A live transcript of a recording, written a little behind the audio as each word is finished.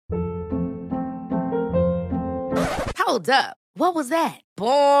Hold up. What was that?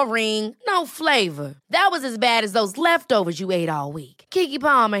 Boring. No flavor. That was as bad as those leftovers you ate all week. Keke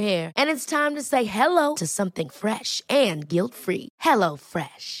Palmer here, and it's time to say hello to something fresh and guilt-free. Hello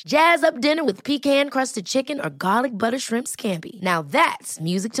Fresh. Jazz up dinner with pecan-crusted chicken or garlic butter shrimp scampi. Now that's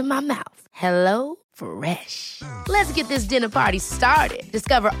music to my mouth. Hello Fresh. Let's get this dinner party started.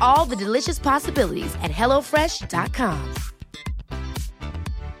 Discover all the delicious possibilities at hellofresh.com.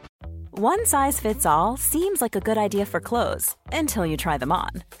 One size fits all seems like a good idea for clothes until you try them on.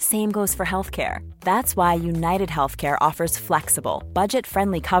 Same goes for healthcare. That's why United Healthcare offers flexible,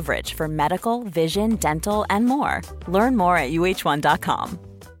 budget-friendly coverage for medical, vision, dental, and more. Learn more at uh1.com.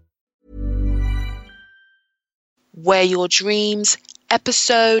 Where Your Dreams,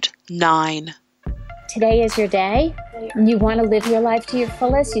 Episode 9. Today is your day. You want to live your life to your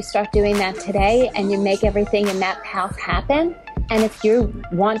fullest. You start doing that today and you make everything in that path happen. And if you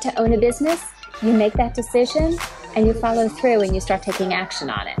want to own a business, you make that decision and you follow through and you start taking action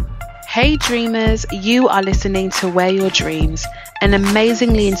on it. Hey dreamers, you are listening to Where Your Dreams, an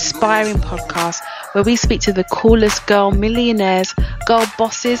amazingly inspiring podcast where we speak to the coolest girl millionaires, girl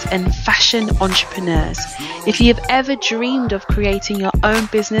bosses and fashion entrepreneurs. If you have ever dreamed of creating your own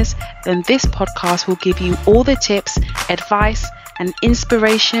business, then this podcast will give you all the tips, advice and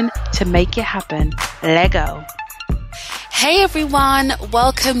inspiration to make it happen. Lego. Hey everyone,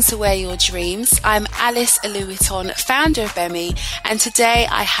 welcome to Where Your Dreams. I'm Alice Aluiton, founder of Bemi, and today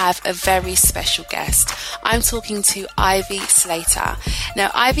I have a very special guest. I'm talking to Ivy Slater. Now,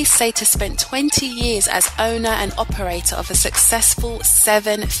 Ivy Slater spent 20 years as owner and operator of a successful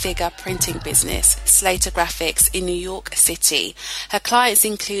 7-figure printing business, Slater Graphics, in New York City. Her clients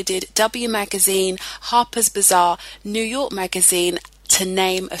included W Magazine, Harper's Bazaar, New York Magazine, to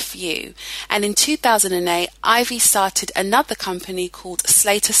name a few. And in 2008, Ivy started another company called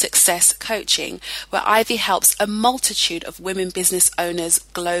Slater Success Coaching, where Ivy helps a multitude of women business owners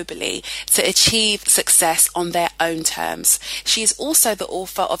globally to achieve success on their own terms. She is also the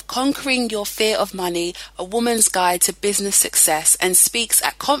author of Conquering Your Fear of Money, A Woman's Guide to Business Success, and speaks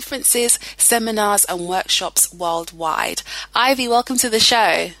at conferences, seminars, and workshops worldwide. Ivy, welcome to the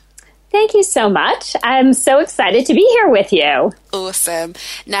show. Thank you so much. I'm so excited to be here with you. Awesome.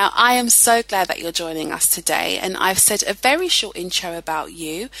 Now, I am so glad that you're joining us today, and I've said a very short intro about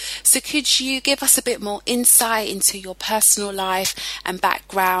you. So could you give us a bit more insight into your personal life and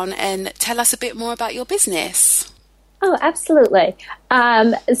background and tell us a bit more about your business? Oh, absolutely.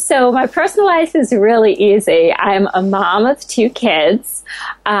 So my personal life is really easy. I'm a mom of 2 kids.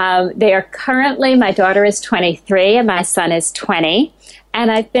 They are currently, my daughter is 23 and my son is 20. And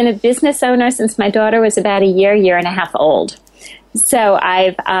I've been a business owner since my daughter was about a year and a half old. So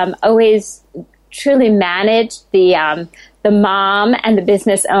I've always truly managed the mom and the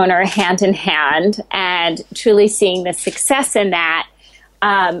business owner hand in hand, and truly seeing the success in that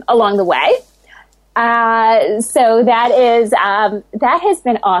along the way. So that has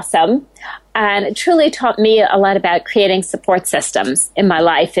been awesome, and it truly taught me a lot about creating support systems in my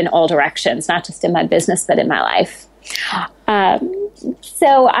life in all directions, not just in my business, but in my life.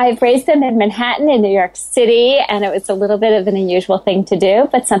 So I've raised them in Manhattan in New York City, and it was a little bit of an unusual thing to do,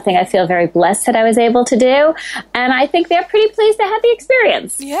 but something I feel very blessed that I was able to do. And I think they're pretty pleased to have the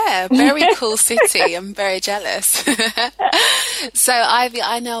experience. Yeah, very cool city. I'm very jealous. So Ivy,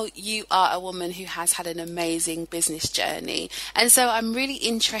 I know you are a woman who has had an amazing business journey. And so I'm really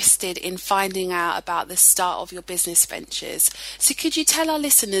interested in finding out about the start of your business ventures. So could you tell our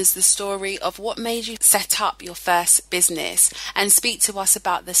listeners the story of what made you set up your first business and speak to us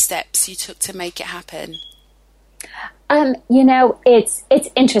about the steps you took to make it happen? It's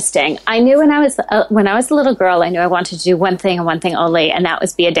interesting. I knew when I was a little girl, I knew I wanted to do one thing and one thing only, and that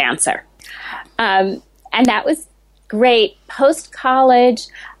was be a dancer. And that was great. Post-college,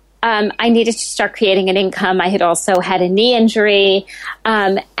 I needed to start creating an income. I had also had a knee injury,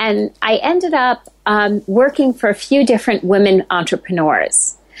 and I ended up working for a few different women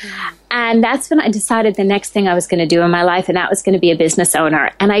entrepreneurs. And that's when I decided the next thing I was going to do in my life, and that was going to be a business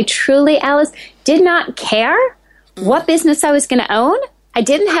owner. And I truly, Alice, did not care what business I was going to own. I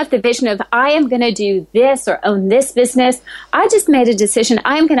didn't have the vision of I am going to do this or own this business. I just made a decision.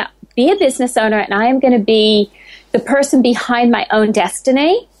 I am going to be a business owner, and I am going to be the person behind my own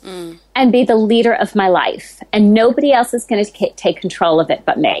destiny and be the leader of my life. And nobody else is going to take control of it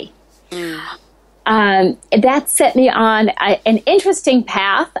but me. That set me on an interesting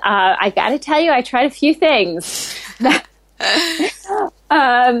path. I got to tell you, I tried a few things. For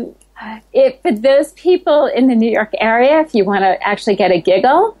those people in the New York area, if you want to actually get a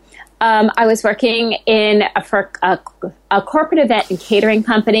giggle, I was working for a corporate event and catering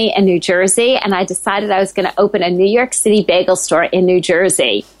company in New Jersey, and I decided I was going to open a New York City bagel store in New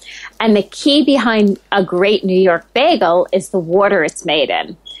Jersey. And the key behind a great New York bagel is the water it's made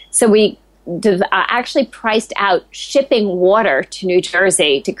in. So we actually priced out shipping water to New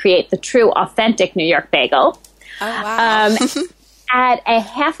Jersey to create the true, authentic New York bagel. Oh, wow. At a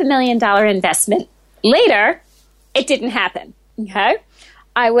 $500,000 investment later, it didn't happen. Okay.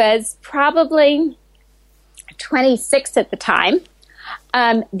 I was probably 26 at the time.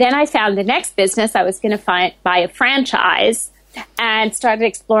 Then I found the next business. I was going to buy a franchise and started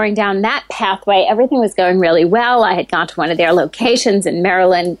exploring down that pathway. Everything was going really well. I had gone to one of their locations in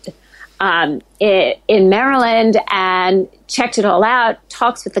Maryland, and checked it all out,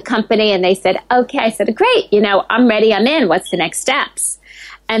 talks with the company, and they said, okay. I said, great, I'm ready, I'm in. What's the next steps?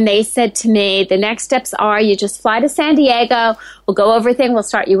 And they said to me, the next steps are you just fly to San Diego, we'll go over everything, we'll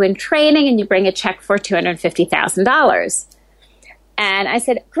start you in training, and you bring a check for $250,000. And I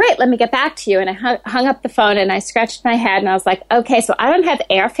said, great, let me get back to you. And I hung up the phone and I scratched my head and I was like, okay, so I don't have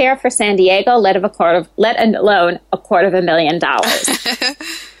airfare for San Diego, let alone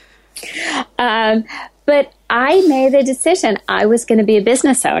 $250,000. But I made the decision I was going to be a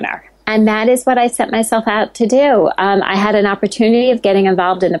business owner. And that is what I set myself out to do. I had an opportunity of getting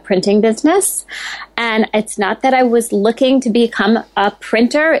involved in the printing business. And it's not that I was looking to become a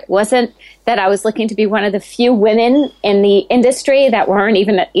printer. It wasn't that I was looking to be one of the few women in the industry that weren't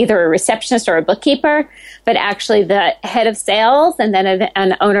even either a receptionist or a bookkeeper, but actually the head of sales and then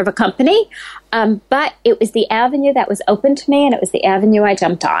an owner of a company. But it was the avenue that was open to me, and it was the avenue I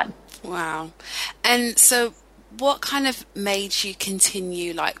jumped on. Wow. And so what kind of made you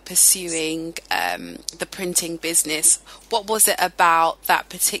continue pursuing the printing business? What was it about that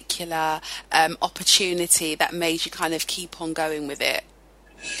particular opportunity that made you kind of keep on going with it?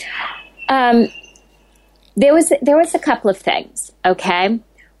 There was a couple of things. Okay.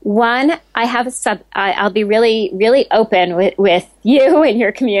 One, I'll be really, really open with you and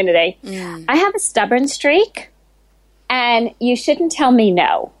your community. I have a stubborn streak, and you shouldn't tell me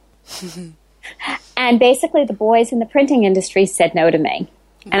no. And basically the boys in the printing industry said no to me.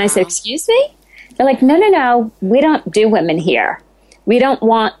 Wow. And I said, excuse me? They're like, no, we don't do women here. We don't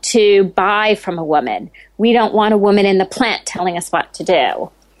want to buy from a woman. We don't want a woman in the plant telling us what to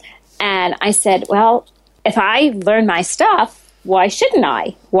do. And I said, well, if I learn my stuff, why shouldn't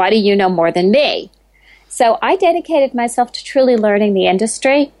I? Why do you know more than me? So I dedicated myself to truly learning the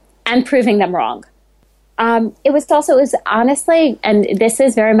industry and proving them wrong. It was honestly, and this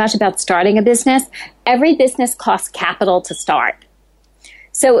is very much about starting a business, every business costs capital to start.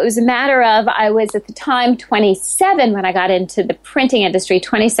 So it was a matter of, I was at the time 27 when I got into the printing industry,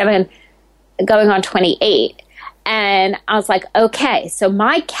 27 going on 28. And I was like, okay, so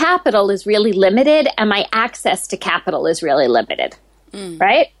my capital is really limited and my access to capital is really limited,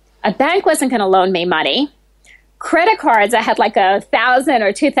 right? A bank wasn't going to loan me money. Credit cards, I had $1,000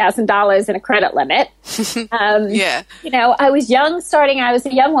 or $2,000 in a credit limit. Yeah. I was a young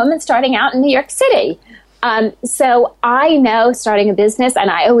woman starting out in New York City. So I know starting a business, and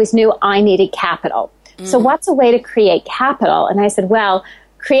I always knew I needed capital. So what's a way to create capital? And I said, well,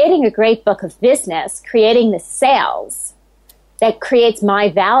 creating a great book of business, creating the sales that creates my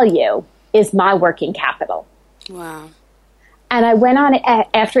value is my working capital. Wow. And I went on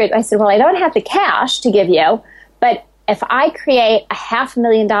after it. I said, well, I don't have the cash to give you, but if I create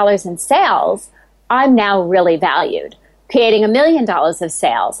 $500,000 in sales, I'm now really valued. Creating $1 million of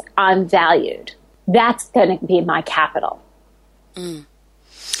sales, I'm valued. That's going to be my capital.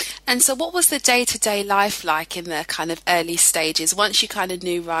 And so what was the day-to-day life like in the kind of early stages? Once you kind of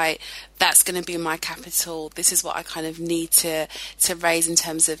knew, right, that's going to be my capital, this is what I kind of need to raise in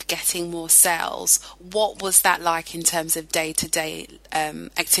terms of getting more sales. What was that like in terms of day-to-day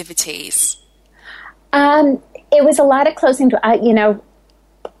activities? It was a lot of closing doors.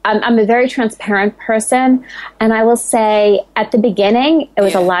 I'm a very transparent person, and I will say at the beginning, it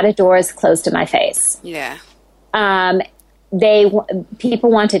was a lot of doors closed in my face. Yeah. People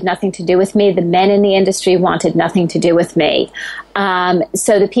wanted nothing to do with me. The men in the industry wanted nothing to do with me.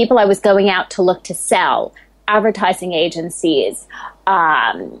 So the people I was going out to look to sell, advertising agencies,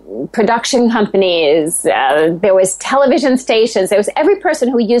 production companies, there was television stations, there was every person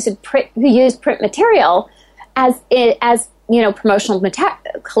who used print material as promotional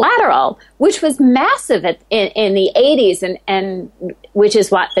collateral, which was massive in the 80s and which is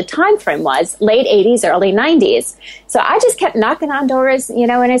what the time frame was, late 80s, early 90s. So I just kept knocking on doors,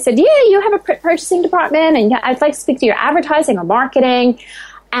 and I said, yeah, you have a purchasing department, and I'd like to speak to your advertising or marketing.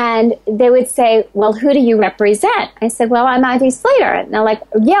 And they would say, well, who do you represent? I said, well, I'm Ivy Slater. And they're like,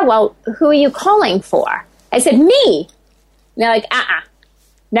 yeah, well, who are you calling for? I said, me. And they're like,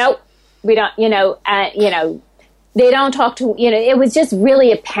 nope, we don't, they don't talk to, it was just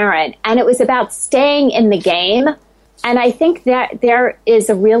really apparent. And it was about staying in the game. And I think that there is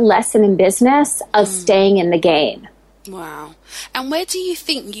a real lesson in business of staying in the game. Wow. And where do you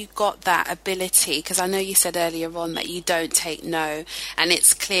think you got that ability? Because I know you said earlier on that you don't take no, and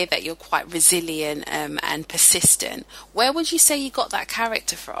it's clear that you're quite resilient and persistent. Where would you say you got that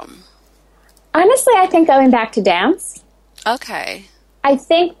character from? Honestly, I think going back to dance. Okay. I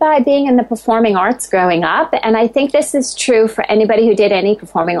think by being in the performing arts growing up, and I think this is true for anybody who did any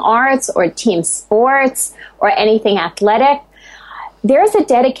performing arts or team sports or anything athletic, there's a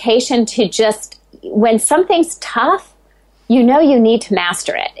dedication to just, when something's tough, you need to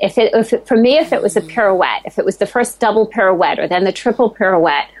master it. For me, if it was a pirouette, if it was the first double pirouette or then the triple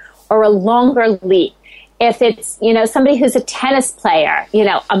pirouette or a longer leap, if it's, somebody who's a tennis player,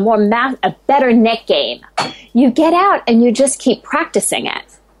 a better net game, you get out and you just keep practicing it.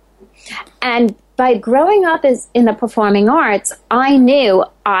 And by growing up in the performing arts, I knew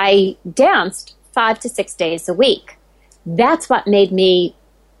I danced 5 to 6 days a week. That's what made me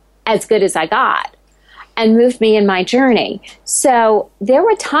as good as I got and moved me in my journey. So there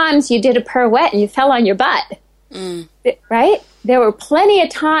were times you did a pirouette and you fell on your butt, right? There were plenty of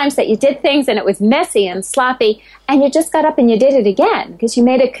times that you did things and it was messy and sloppy, and you just got up and you did it again because you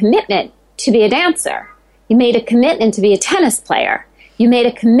made a commitment to be a dancer. You made a commitment to be a tennis player. You made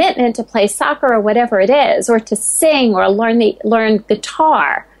a commitment to play soccer or whatever it is, or to sing or learn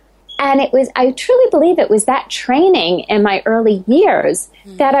guitar. And I truly believe it was that training in my early years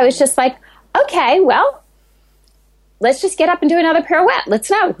that I was just like, okay, well, let's just get up and do another pirouette. Let's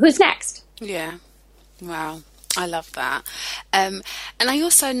know who's next. Yeah. Wow. I love that. And I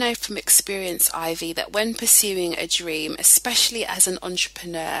also know from experience, Ivy, that when pursuing a dream, especially as an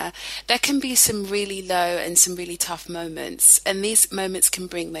entrepreneur, there can be some really low and some really tough moments. And these moments can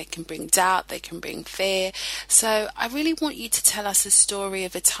bring doubt, they can bring fear. So I really want you to tell us a story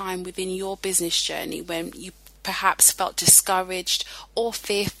of a time within your business journey when you perhaps felt discouraged or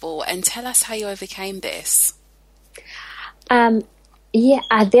fearful, and tell us how you overcame this.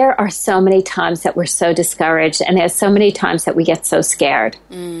 Yeah, there are so many times that we're so discouraged, and there's so many times that we get so scared.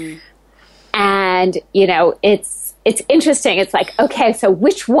 And, it's interesting. It's like, okay, so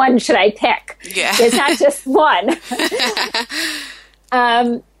which one should I pick? Yeah. There's not just one.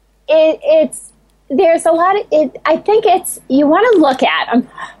 There's a lot of, I think you want to look at,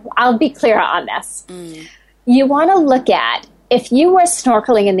 I'll be clear on this. You want to look at, if you were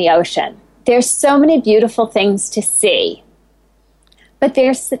snorkeling in the ocean, there's so many beautiful things to see. But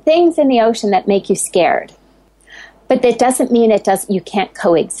there's things in the ocean that make you scared. But that doesn't mean you can't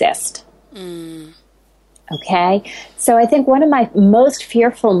coexist. Okay? So I think one of my most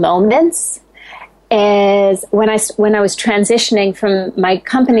fearful moments is when I was transitioning from my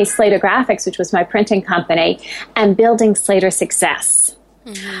company, Slater Graphics, which was my printing company, and building Slater Success.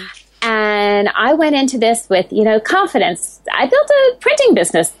 And I went into this with, confidence. I built a printing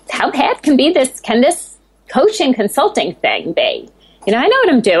business. How bad can this coaching consulting thing be? I know what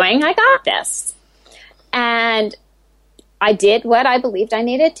I'm doing. I got this. And I did what I believed I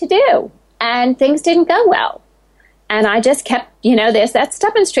needed to do. And things didn't go well. And I just kept, there's that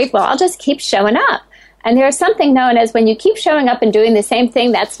stubborn streak. Well, I'll just keep showing up. And there's something known as when you keep showing up and doing the same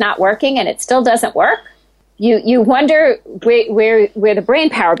thing that's not working and it still doesn't work, you wonder where the brain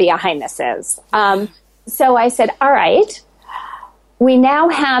power behind this is. So I said, all right. We now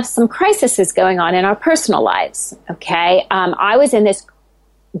have some crises going on in our personal lives, okay? I was in this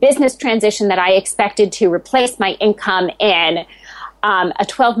business transition that I expected to replace my income in a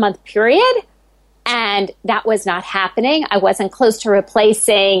 12-month period, and that was not happening. I wasn't close to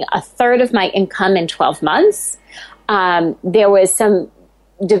replacing a third of my income in 12 months. There was some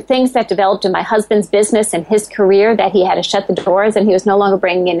things that developed in my husband's business and his career that he had to shut the doors, and he was no longer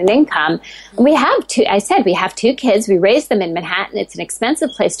bringing in an income. We have two kids. We raised them in Manhattan. It's an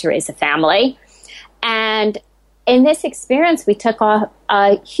expensive place to raise a family. And in this experience, we took off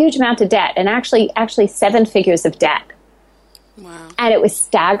a huge amount of debt, and actually 7 figures of debt. Wow. And it was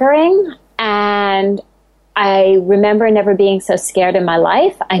staggering. And I remember never being so scared in my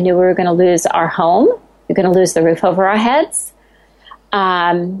life. I knew we were going to lose our home. We were going to lose the roof over our heads.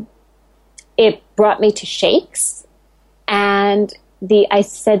 It brought me to shakes, and I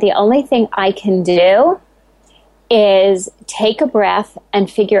said the only thing I can do is take a breath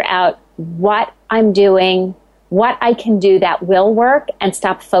and figure out what I'm doing, what I can do that will work, and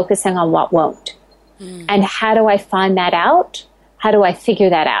stop focusing on what won't. And how do I find that out? How do I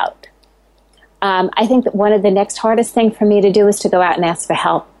figure that out? I think that one of the next hardest thing for me to do is to go out and ask for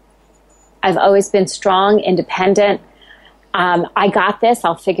help. I've always been strong, independent. I got this.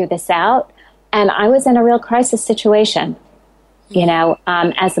 I'll figure this out. And I was in a real crisis situation. You know,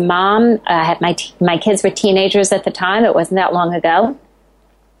 as a mom, I had my kids were teenagers at the time. It wasn't that long ago.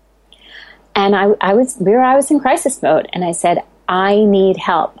 And I was in crisis mode. And I said, I need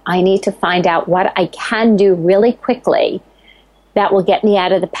help. I need to find out what I can do really quickly that will get me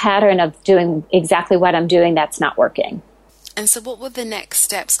out of the pattern of doing exactly what I'm doing that's not working. And so what were the next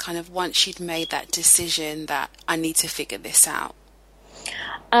steps kind of once you'd made that decision that I need to figure this out?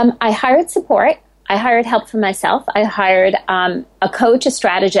 I hired support. I hired help for myself. I hired a coach, a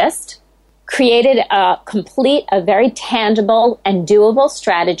strategist, created a very tangible and doable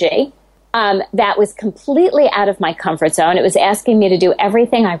strategy that was completely out of my comfort zone. It was asking me to do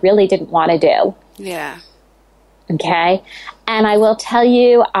everything I really didn't want to do. Yeah. Okay. And I will tell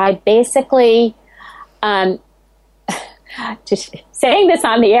you, I basically, just saying this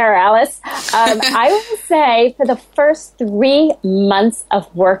on the air, Alice, I will say for the first 3 months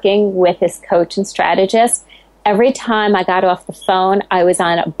of working with this coach and strategist, every time I got off the phone, I was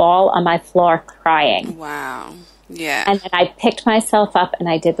on a ball on my floor crying. Wow. Yeah. And then I picked myself up and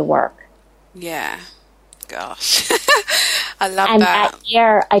I did the work. Yeah. Gosh. I love that. And that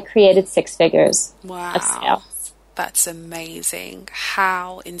year, I created 6 figures of sales. That's amazing.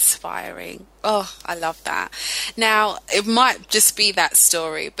 How inspiring. Oh, I love that. Now, it might just be that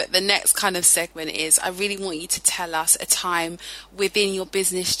story, but the next kind of segment is I really want you to tell us a time within your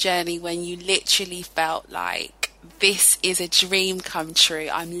business journey when you literally felt like this is a dream come true.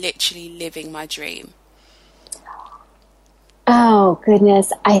 I'm literally living my dream. Oh,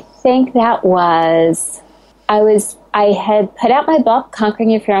 goodness. I think that was, I had put out my book,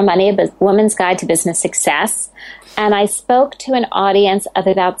 Conquering Your Fear of Money, A Woman's Guide to Business Success. And I spoke to an audience of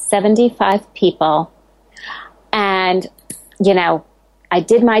about 75 people. And, you know, I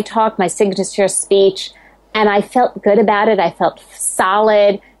did my talk, my signature speech, and I felt good about it. I felt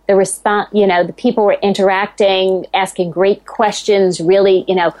solid. The response, you know, the people were interacting, asking great questions, really,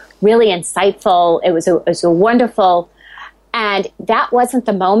 you know, really insightful. It was a wonderful, and that wasn't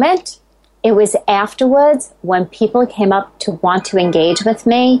the moment. It was afterwards when people came up to want to engage with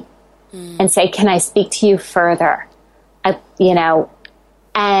me and say, can I speak to you further? You know,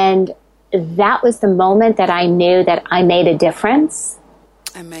 and that was the moment that I knew that I made a difference.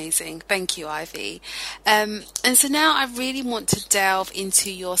 Amazing. Thank you, Ivy. And so now I really want to delve into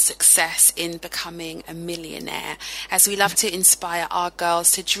your success in becoming a millionaire, as we love to inspire our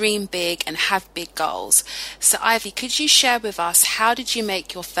girls to dream big and have big goals. So Ivy, could you share with us, how did you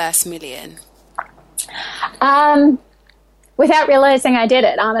make your first million? Without realizing I did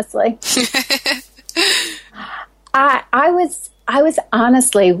it, honestly. I was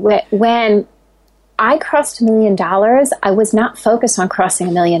honestly, when I crossed $1 million, I was not focused on crossing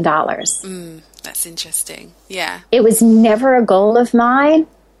 $1 million. That's interesting. Yeah. It was never a goal of mine.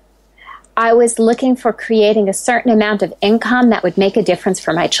 I was looking for creating a certain amount of income that would make a difference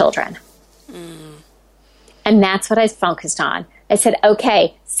for my children. And that's what I focused on. I said,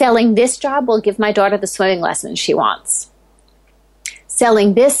 okay, selling this job will give my daughter the swimming lessons she wants.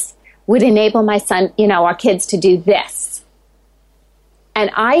 Selling this would enable my son, you know, our kids to do this. And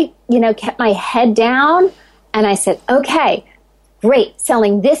I, you know, kept my head down and I said, okay, great.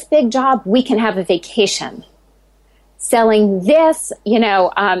 Selling this big job, we can have a vacation. Selling this, you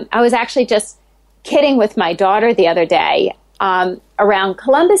know, I was actually just kidding with my daughter the other day around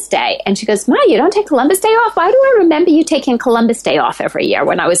Columbus Day. And she goes, Ma, you don't take Columbus Day off? Why do I remember you taking Columbus Day off every year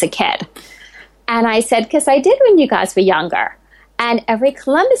when I was a kid? And I said, because I did when you guys were younger. And every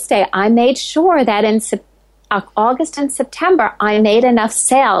Columbus Day, I made sure that in August and September, I made enough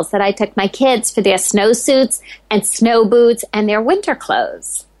sales that I took my kids for their snowsuits and snow boots and their winter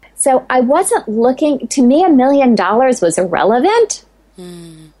clothes. So I wasn't looking, to me, $1 million was irrelevant.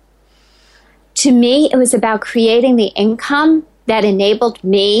 To me, it was about creating the income that enabled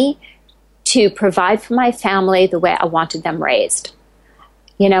me to provide for my family the way I wanted them raised.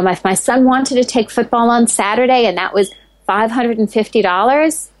 You know, if my son wanted to take football on Saturday and that was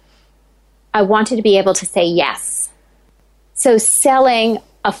 $550, I wanted to be able to say yes. So selling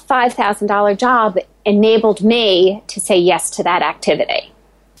a $5,000 job enabled me to say yes to that activity.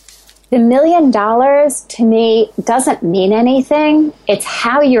 The $1 million to me doesn't mean anything. It's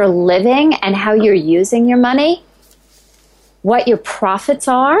how you're living and how you're using your money, what your profits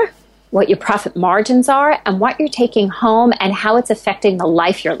are, what your profit margins are, and what you're taking home and how it's affecting the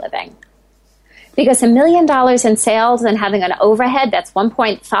life you're living. Because $1 million in sales and having an overhead that's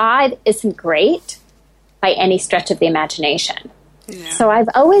 1.5 isn't great by any stretch of the imagination. Yeah. So I've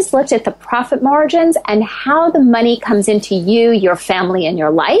always looked at the profit margins and how the money comes into you, your family, and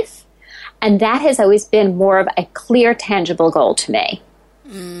your life. And that has always been more of a clear, tangible goal to me.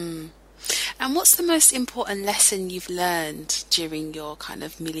 And what's the most important lesson you've learned during your kind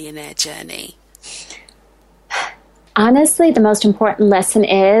of millionaire journey? Honestly, the most important lesson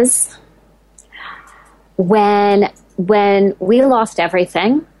is when we lost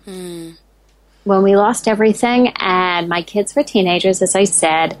everything, when we lost everything and my kids were teenagers, as I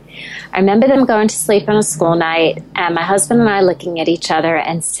said, I remember them going to sleep on a school night and my husband and I looking at each other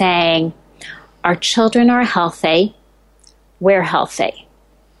and saying, our children are healthy, we're healthy.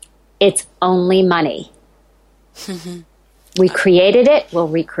 It's only money. We created it, we'll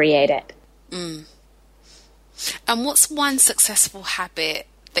recreate it. And what's one successful habit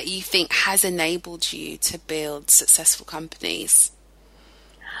that you think has enabled you to build successful companies?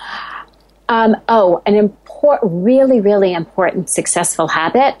 Really, really important successful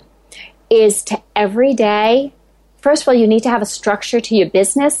habit is to every day, first of all, you need to have a structure to your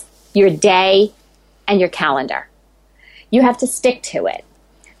business, your day, and your calendar. You have to stick to it.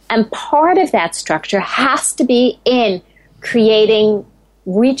 And part of that structure has to be in creating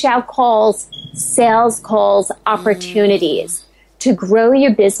reach out calls, sales calls, opportunities to grow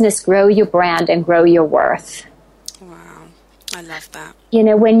your business, grow your brand, and grow your worth. Wow. I love that. You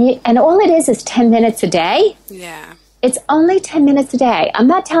know, and all it is 10 minutes a day. Yeah. It's only 10 minutes a day. I'm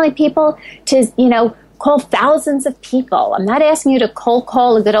not telling people to, call thousands of people. I'm not asking you to cold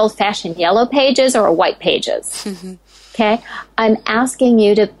call a good old-fashioned Yellow Pages or a White Pages. Okay? I'm asking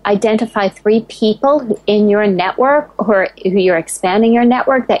you to identify 3 people in your network who you're expanding your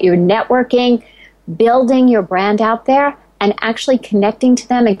network, that you're networking, building your brand out there, and actually connecting to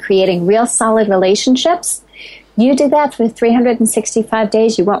them and creating real solid relationships. You do that for 365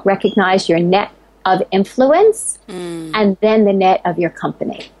 days, you won't recognize your net of influence and then the net of your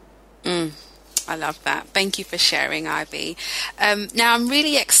company. I love that. Thank you for sharing, Ivy. Now, I'm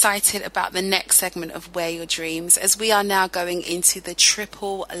really excited about the next segment of Wear Your Dreams, as we are now going into the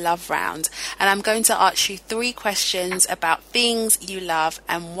triple love round. And I'm going to ask you 3 questions about things you love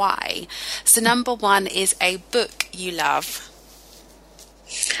and why. So number 1 is a book you love.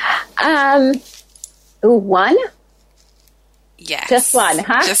 One? Yes. Just one,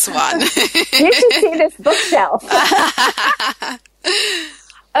 huh? Just one. You should see this bookshelf.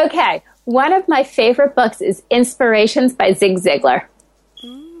 Okay. One of my favorite books is Inspirations by Zig Ziglar.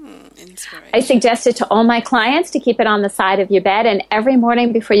 I suggest it to all my clients to keep it on the side of your bed, and every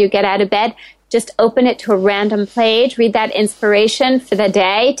morning before you get out of bed, just open it to a random page, read that inspiration for the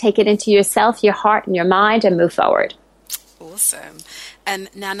day, take it into yourself, your heart, and your mind, and move forward. Awesome.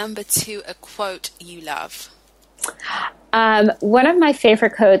 And now number 2, a quote you love. One of my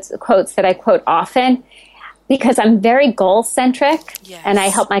favorite quotes that I quote often, because I'm very goal-centric, and I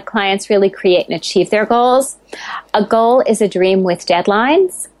help my clients really create and achieve their goals. A goal is a dream with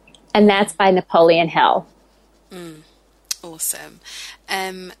deadlines, and that's by Napoleon Hill. Awesome.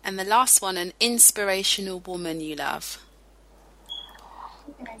 And the last one, an inspirational woman you love.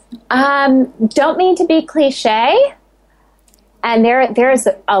 Don't mean to be cliche, and there's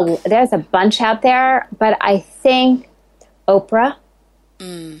a bunch out there, but I think Oprah.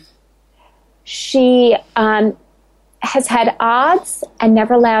 She has had odds and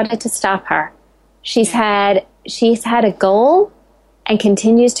never allowed it to stop her. She's had a goal and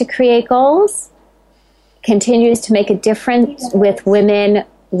continues to create goals, continues to make a difference with women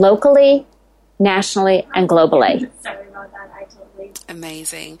locally, nationally, and globally. Sorry about that. I totally.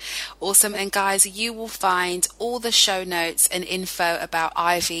 Amazing. Awesome. And guys, you will find all the show notes and info about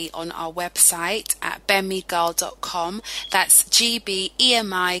Ivy on our website at bemigirl.com. That's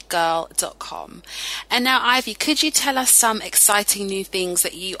gbemigirl.com. And now, Ivy, could you tell us some exciting new things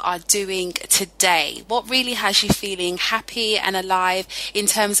that you are doing today? What really has you feeling happy and alive in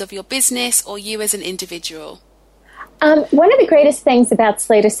terms of your business or you as an individual? One of the greatest things about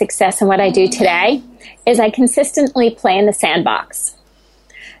Slater Success and what I do today is I consistently play in the sandbox.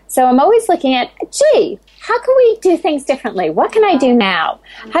 So I'm always looking at, how can we do things differently? What can I do now?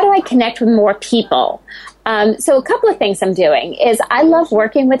 How do I connect with more people? So a couple of things I'm doing is I love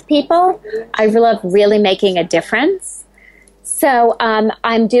working with people. I love really making a difference. So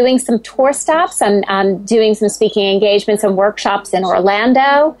I'm doing some tour stops. I'm doing some speaking engagements and workshops in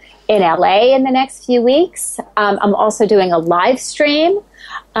Orlando, in LA in the next few weeks. I'm also doing a live stream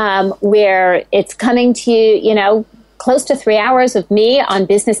where it's coming to you, close to 3 hours of me on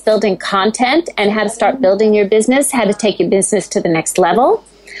business building content and how to start building your business, how to take your business to the next level.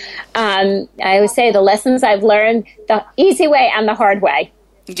 I always say the lessons I've learned, the easy way and the hard way.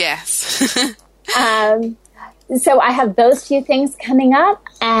 Yes. So I have those few things coming up,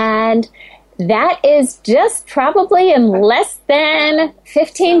 and that is just probably in less than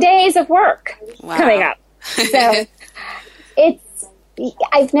 15 days of work coming up. So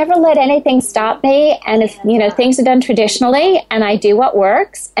I've never let anything stop me. And if, things are done traditionally and I do what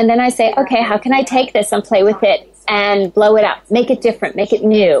works, and then I say, okay, how can I take this and play with it and blow it up, make it different, make it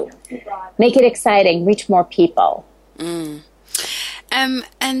new, make it exciting, reach more people.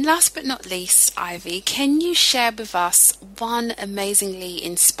 And last but not least, Ivy, can you share with us one amazingly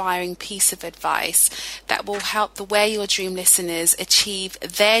inspiring piece of advice that will help the Wear Your Dream listeners achieve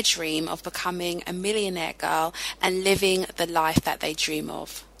their dream of becoming a millionaire girl and living the life that they dream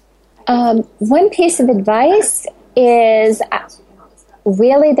of? One piece of advice is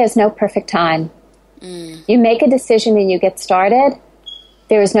really there's no perfect time. You make a decision and you get started.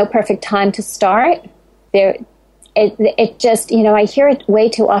 There is no perfect time to start. It just, I hear it way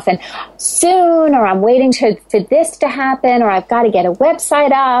too often, soon, or I'm waiting for this to happen, or I've got to get a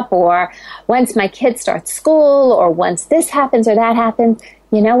website up, or once my kid starts school, or once this happens or that happens.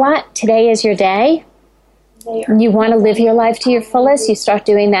 You know what? Today is your day. You want to live your life to your fullest, you start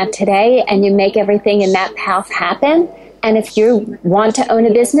doing that today, and you make everything in that path happen. And if you want to own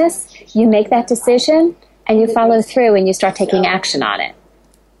a business, you make that decision, and you follow through, and you start taking action on it.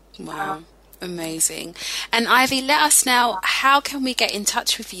 Wow. Amazing. And Ivy, let us know, how can we get in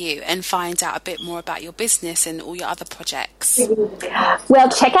touch with you and find out a bit more about your business and all your other projects? Well,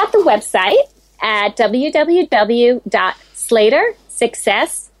 check out the website at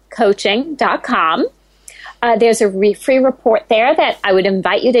www.slatersuccesscoaching.com. There's a free report there that I would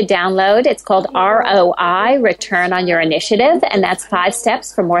invite you to download. It's called ROI, Return on Your Initiative, and that's 5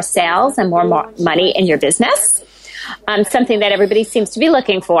 steps for more sales and more money in your business. Something that everybody seems to be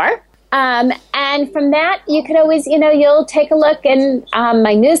looking for. And from that, you could always, you'll take a look in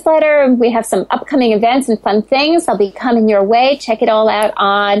my newsletter. We have some upcoming events and fun things. They'll be coming your way. Check it all out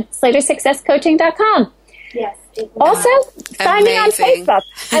on SlaterSuccessCoaching.com. Yes. Also, find me on Facebook.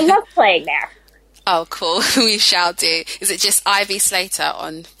 I love playing there. Oh, cool. We shall do. Is it just Ivy Slater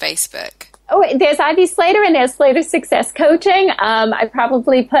on Facebook? Oh, there's Ivy Slater and there's Slater Success Coaching. I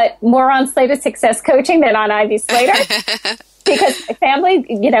probably put more on Slater Success Coaching than on Ivy Slater. Because my family,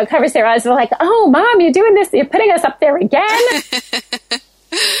 covers their eyes. They're like, oh, Mom, you're doing this. You're putting us up there again.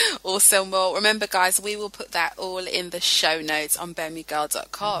 Awesome. Well, remember, guys, we will put that all in the show notes on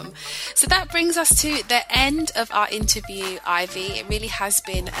BemiGirl.com. So that brings us to the end of our interview, Ivy. It really has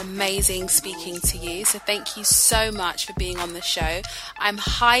been amazing speaking to you. So thank you so much for being on the show. I'm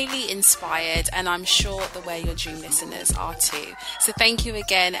highly inspired, and I'm sure the Wear Your Dream listeners are too. So thank you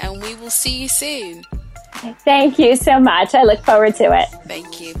again, and we will see you soon. Thank you so much. I look forward to it.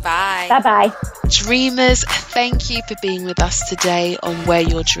 Thank you. Bye. Bye-bye. Dreamers, thank you for being with us today on Wear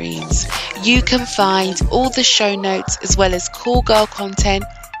Your Dreams. You can find all the show notes as well as cool girl content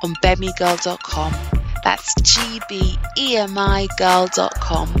on BemiGirl.com. That's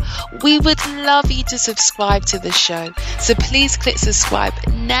GBEMIGirl.com. We would love you to subscribe to the show, so please click subscribe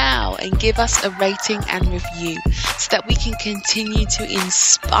now and give us a rating and review so that we can continue to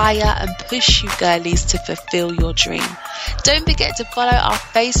inspire and push you girlies to fulfill your dream. Don't forget to follow our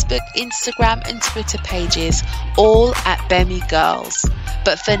Facebook, Instagram and Twitter pages, all at Bemi Girls.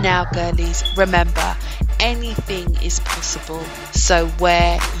 But for now, girlies, remember, anything is possible, so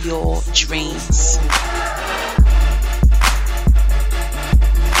wear your dreams.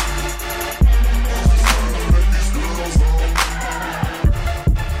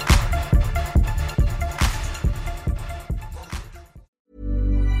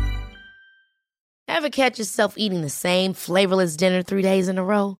 Ever catch yourself eating the same flavorless dinner 3 days in a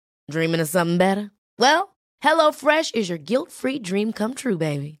row? Dreaming of something better? Well, HelloFresh is your guilt-free dream come true,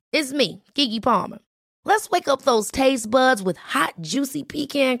 baby. It's me, Keke Palmer. Let's wake up those taste buds with hot, juicy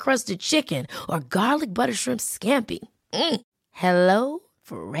pecan-crusted chicken or garlic butter shrimp scampi. Hello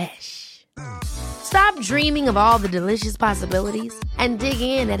Fresh. Stop dreaming of all the delicious possibilities and dig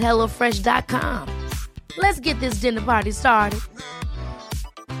in at HelloFresh.com. Let's get this dinner party started.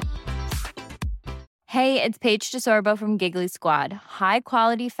 Hey, it's Paige DeSorbo from Giggly Squad. High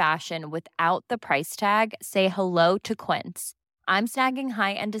quality fashion without the price tag. Say hello to Quince. I'm snagging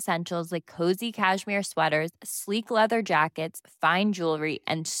high-end essentials like cozy cashmere sweaters, sleek leather jackets, fine jewelry,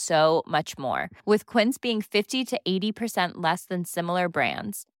 and so much more. With Quince being 50 to 80% less than similar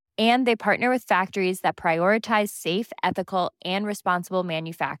brands. And they partner with factories that prioritize safe, ethical, and responsible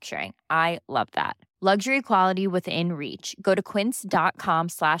manufacturing. I love that. Luxury quality within reach. Go to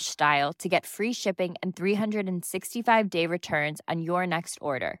quince.com/style to get free shipping and 365-day returns on your next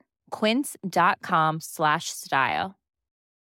order. Quince.com/style.